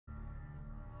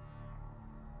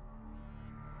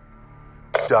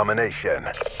Domination.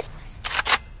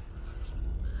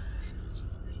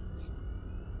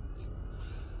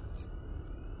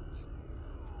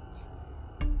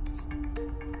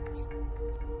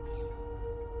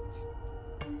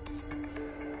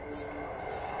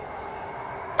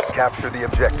 Capture the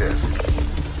objectives.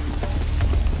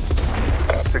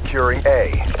 Securing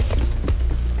A.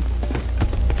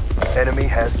 Enemy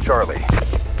has Charlie.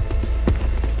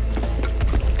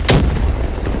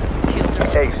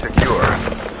 A secure.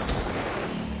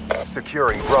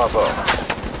 Securing Bravo.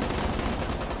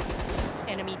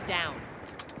 Enemy down.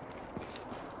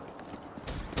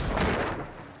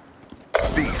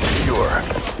 B secure.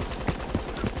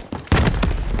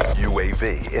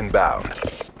 UAV inbound.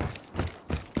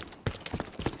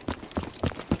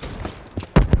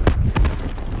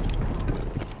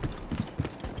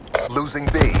 Losing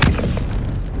B.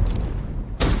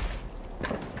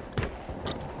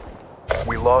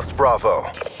 We lost Bravo.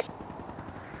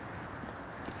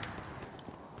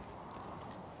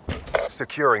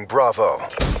 Securing Bravo.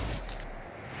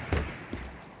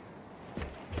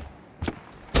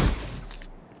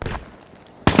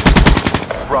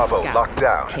 Bravo locked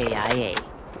down. KIA.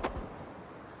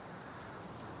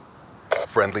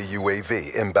 Friendly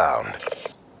UAV inbound.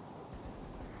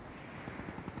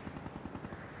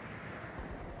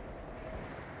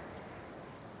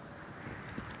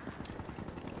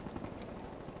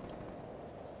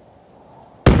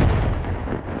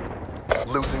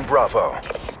 Losing Bravo.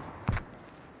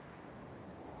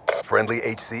 Friendly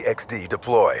HCXD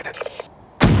deployed.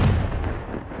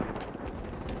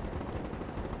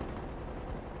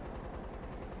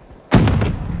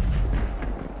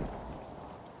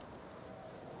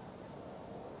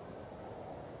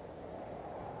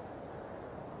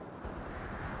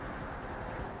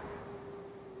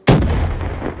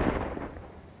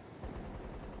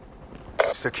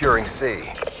 Securing C.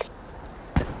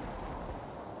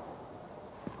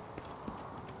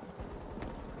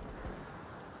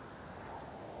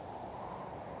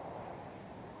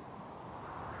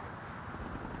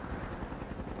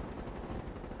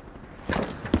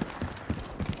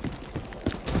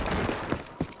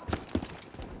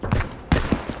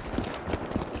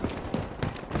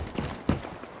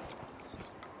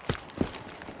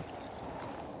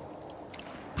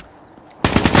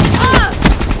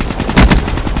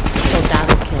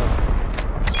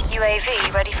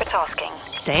 UAV ready for tasking.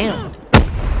 Damn.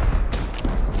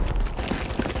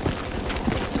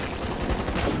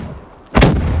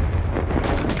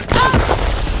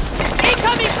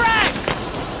 Incoming frag!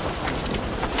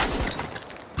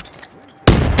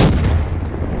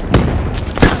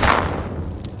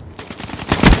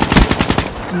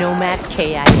 Nomad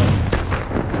KIA.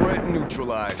 Threat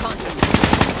neutralized.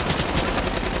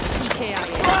 EKIA.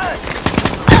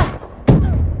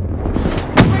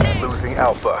 Losing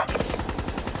Alpha.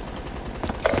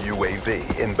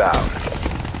 UAV inbound.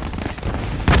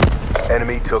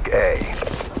 Enemy took A.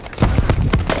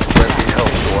 Friendly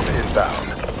Hellstorm inbound.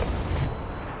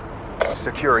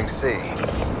 Securing C.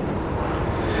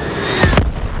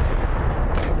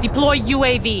 Deploy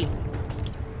UAV.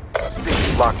 C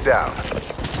locked down.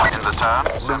 In the turn,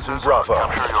 Losing Bravo.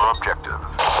 capture your objective.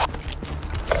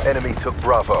 Enemy took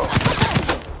Bravo.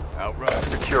 Outright.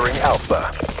 Securing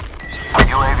Alpha.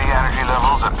 UAV energy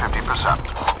levels at 50%.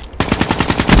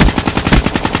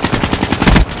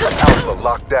 Alpha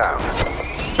locked down.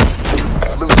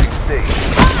 Losing C.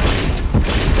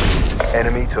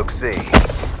 Enemy took C.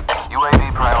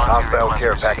 UAV priority. Hostile request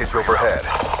care received. package overhead.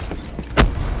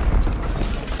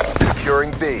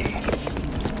 Securing B.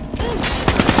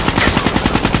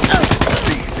 B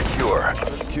secure.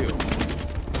 Kill.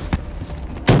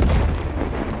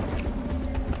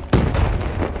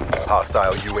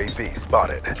 Hostile UAV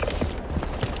spotted.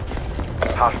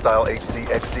 Hostile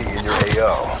HCXD in your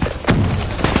AO.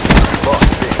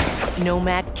 Lost B.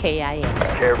 Nomad KIA.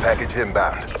 Care package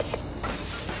inbound.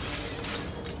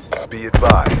 Be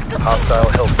advised, hostile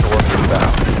Hellstorm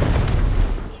inbound.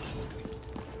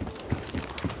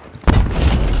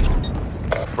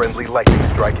 Friendly lightning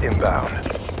strike inbound.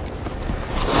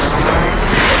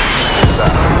 HCXD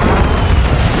inbound.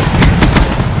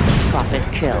 Profit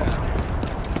kill.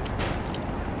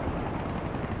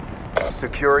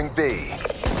 Securing B.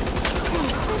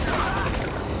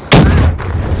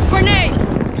 Grenade!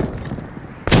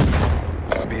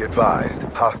 Be advised,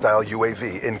 hostile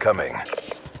UAV incoming.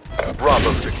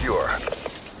 Bravo secure.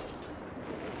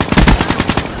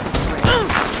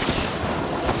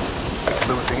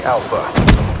 Losing Alpha.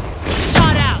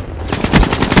 Shot out!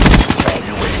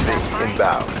 UAV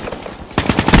inbound.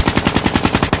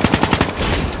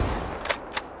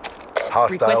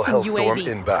 Hostile Requesting Hellstorm UAV.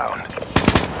 inbound.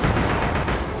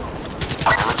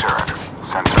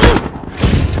 Sensor.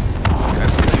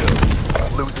 That's a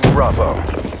kill. Losing Bravo.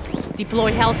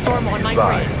 Deploy Hellstorm on my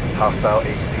Advised. grave. Hostile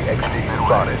HCXD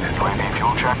spotted. UAV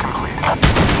fuel check complete.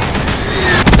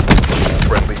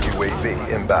 Friendly UAV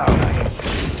inbound.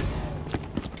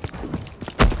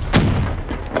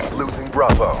 Losing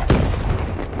Bravo.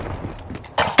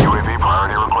 UAV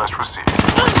priority request received.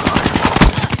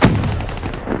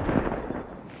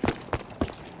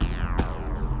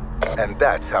 And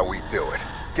that's how we do it.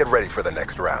 Get ready for the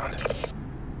next round.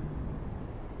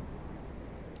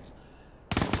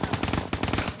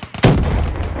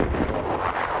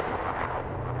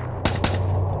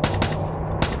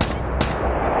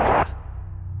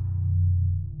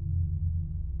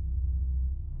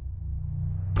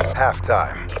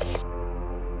 Halftime.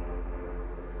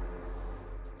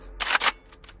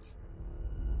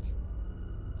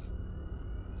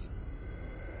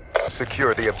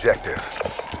 Secure the objective.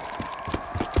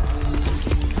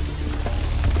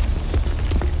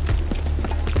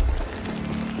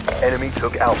 Enemy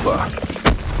took Alpha.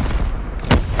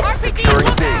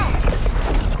 Securing B.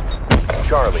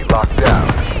 Charlie locked down.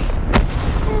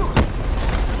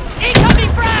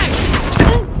 Incoming frag!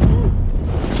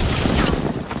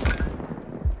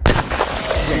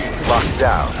 C locked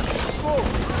down.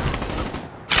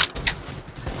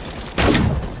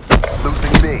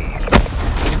 Losing B.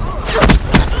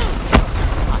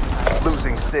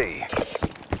 Losing C.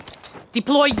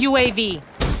 Deploy UAV.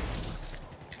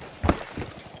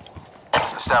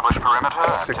 Establish perimeter.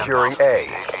 at Securing 10,000 A.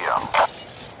 AGL.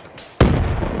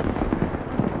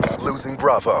 Losing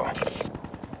Bravo.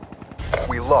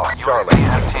 We lost Charlie.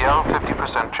 UAV NTL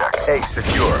 50% check. A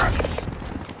secure.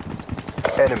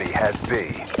 Enemy has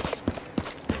B.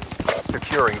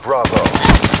 Securing Bravo.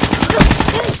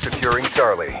 Securing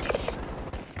Charlie.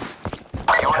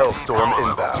 Hellstorm power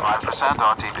inbound. levels 5%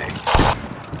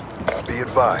 RTB. Be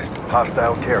advised,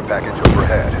 hostile care package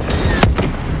overhead.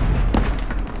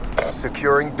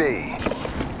 Securing B.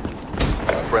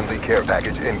 Friendly care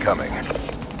package incoming.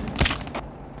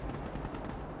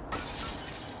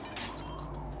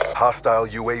 Hostile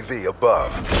UAV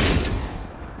above.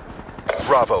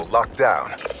 Bravo locked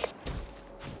down.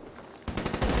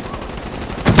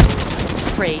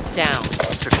 Prey down.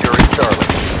 Securing Charlie.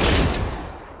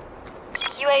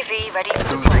 UAV ready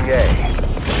for Losing A.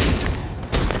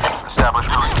 Establish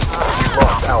perimeter.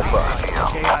 Lost Alpha.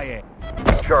 KIA.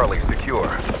 Charlie secure.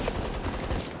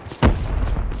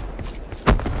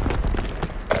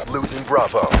 Losing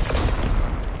Bravo.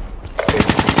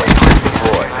 HCXD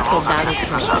deployed. Soldado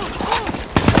front.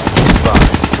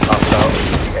 Hostile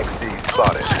HCXD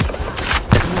spotted.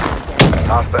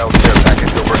 Hostile care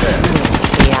package overhead.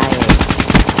 KIA.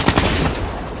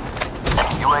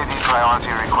 UAV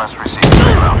priority request received.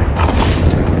 Rerouting.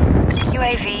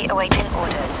 UAV awaiting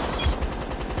orders.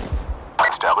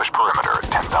 Establish perimeter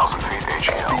at 10,000 feet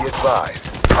AGL. Be advised,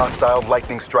 hostile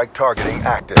lightning strike targeting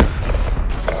active.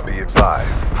 Be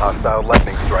advised, hostile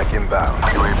lightning strike inbound.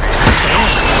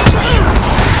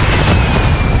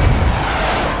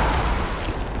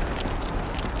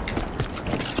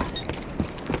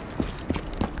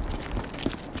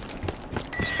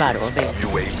 Sparo, ven.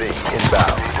 UAV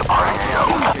inbound. Departing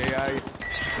AO. KIA.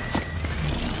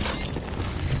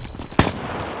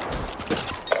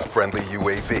 Friendly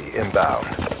UAV inbound.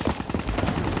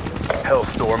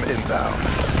 Hellstorm inbound.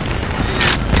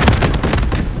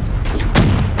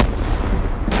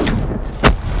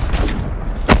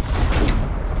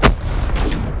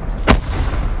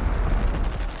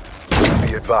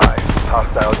 Be advised,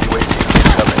 hostile UAV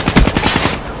incoming.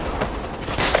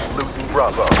 Losing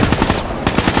Bravo.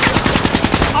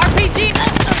 RPG!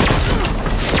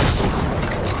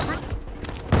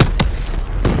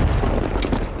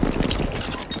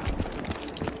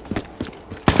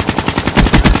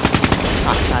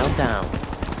 Hostile down.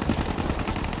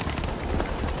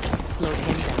 Slowed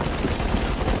him down.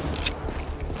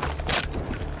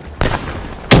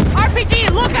 RPG,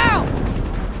 look out!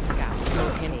 Scout,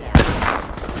 slowed him down.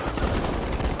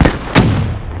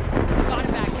 Got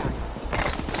him back, guy.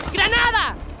 Granada!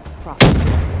 Profit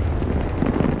blasted.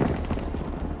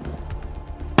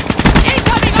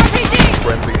 Incoming RPG!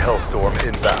 Friendly Hellstorm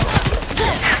inbound.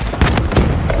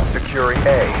 Securing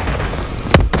A.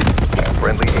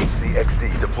 Friendly HCXD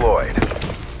deployed.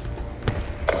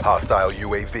 Hostile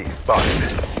UAV spotted.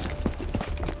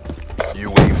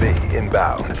 UAV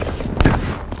inbound.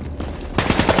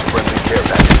 Friendly care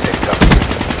package incoming.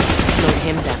 Slowed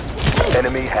him down.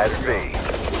 Enemy has C.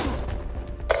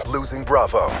 Losing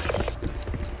Bravo.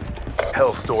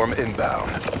 Hellstorm inbound.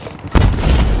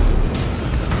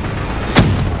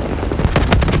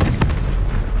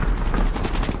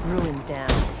 Ruin down.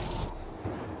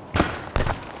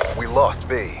 lost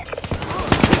B.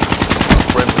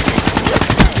 Friendly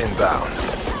HCXD inbound.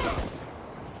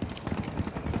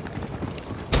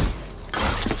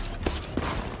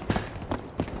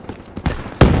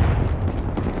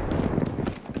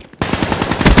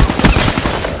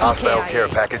 Hostile care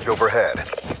package overhead.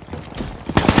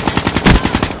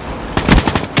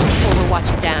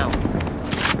 Overwatch down.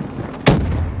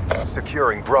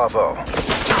 Securing Bravo.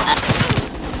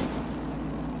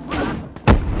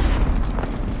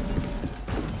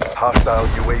 Hostile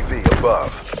UAV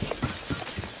above.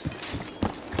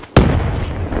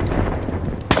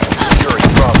 Securing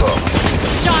Bravo.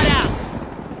 Shot out.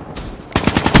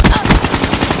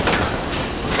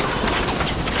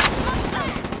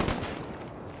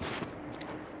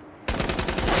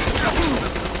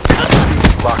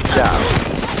 Locked down.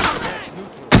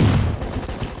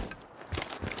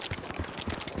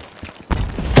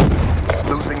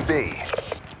 Losing B.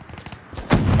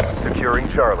 Securing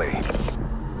Charlie.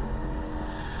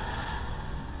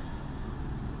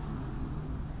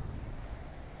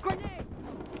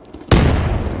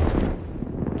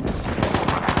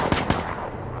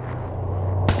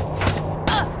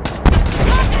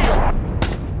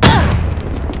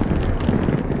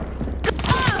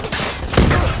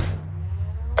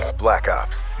 Black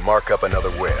Ops, mark up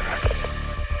another win.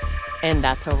 And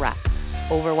that's a wrap.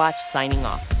 Overwatch signing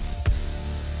off.